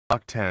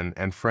Block 10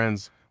 and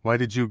friends, why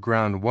did you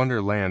ground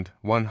Wonderland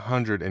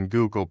 100 in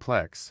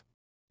Googleplex?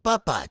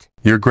 But.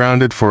 You're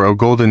grounded for a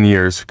golden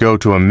years. Go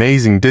to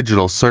Amazing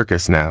Digital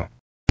Circus now.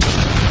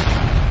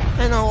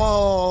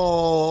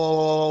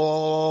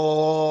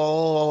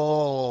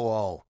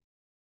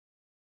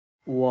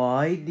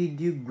 Why did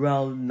you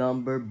ground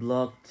number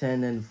block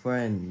 10 and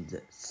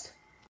friends?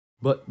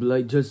 But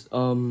like just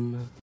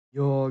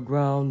you're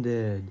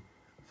grounded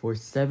for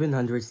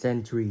 700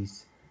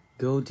 centuries.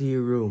 Go to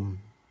your room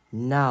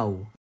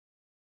now.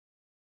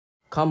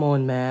 Come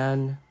on,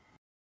 man.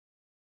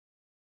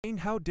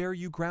 How dare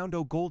you ground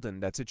O Golden?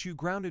 That's it, you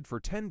grounded for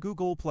 10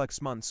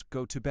 Googleplex months.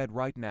 Go to bed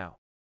right now.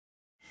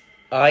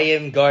 I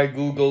am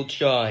Google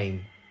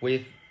Chime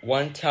with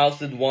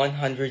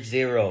 1,100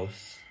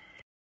 zeros.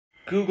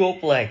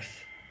 Googleplex,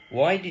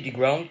 why did you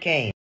ground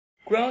Kane?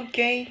 Ground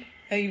Kane?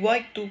 I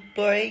like to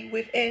play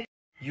with it.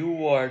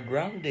 You are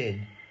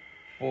grounded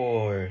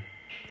for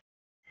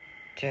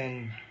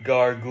 10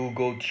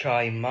 Google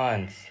Chime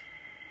months.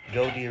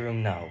 Go to your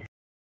room now.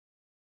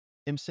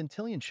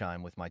 Centillion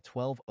Chime with my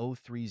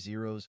 12030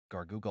 zeros,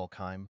 Gargoogle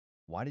Chime.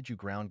 Why did you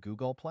ground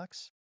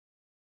Googleplex?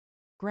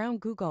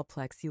 Ground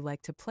Googleplex, you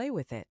like to play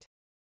with it.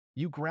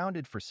 You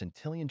grounded for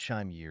Centillion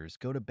Chime years.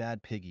 Go to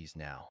Bad Piggies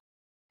now.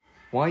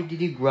 Why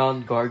did you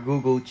ground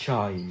Google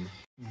Chime?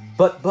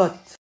 But,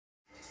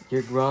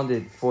 you're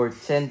grounded for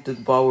 10 to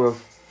the power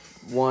of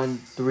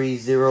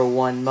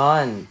 1301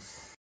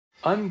 months.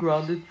 I'm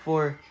grounded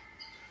for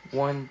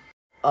 10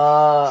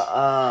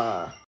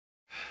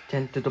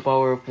 to the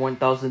power of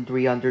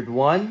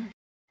 1301.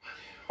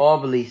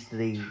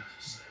 Obviously,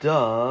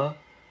 duh.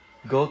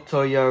 Go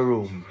to your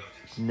room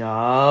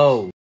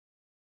now.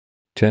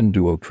 10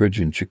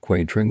 duotrigon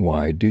chiquatring.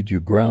 Why did you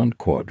ground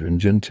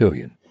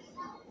quadrangentillion?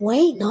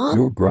 Wait, no.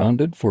 You're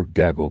grounded for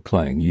gaggle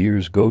clang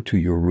years. Go to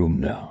your room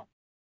now.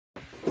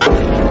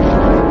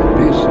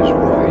 This is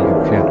why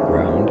you can't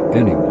ground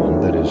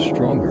anyone that is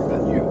stronger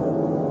than you.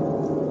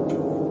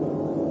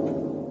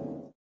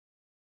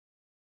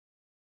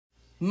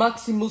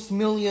 Maximus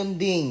Million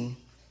Ding,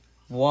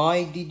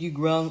 why did you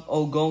ground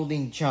O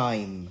Golden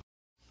Chime?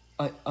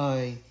 I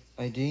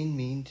didn't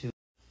mean to.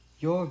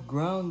 You're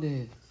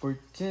grounded for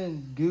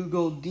 10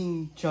 Google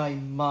Ding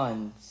Chime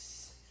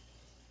months.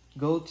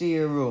 Go to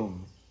your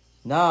room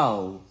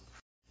now.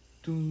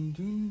 Dun,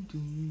 dun,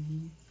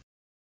 dun.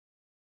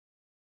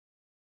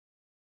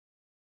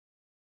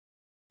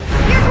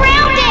 You're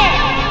grounded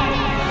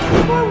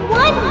for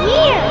 1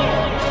 year.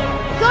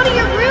 Go to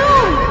your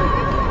room now.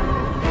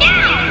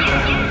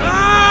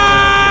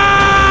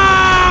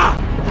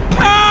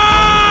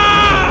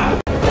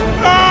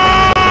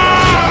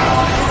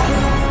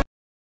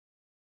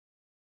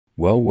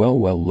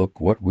 Well, look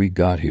what we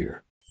got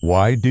here.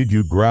 Why did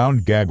you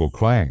ground Gaggle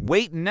Clang?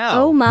 Wait, no.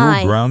 Oh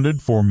my. You're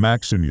grounded for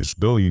Maximus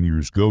billion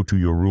years. Go to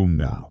your room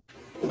now.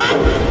 Are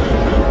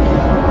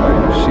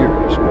you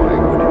serious? Why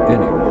would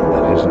anyone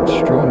that isn't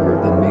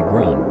stronger than me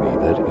ground me?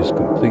 That is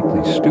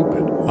completely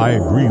stupid. I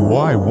agree.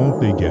 Why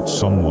won't they get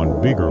someone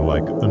bigger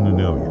like an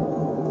alien?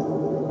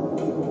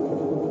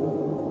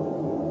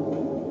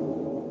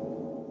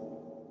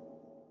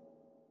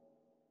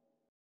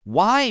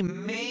 Why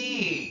me?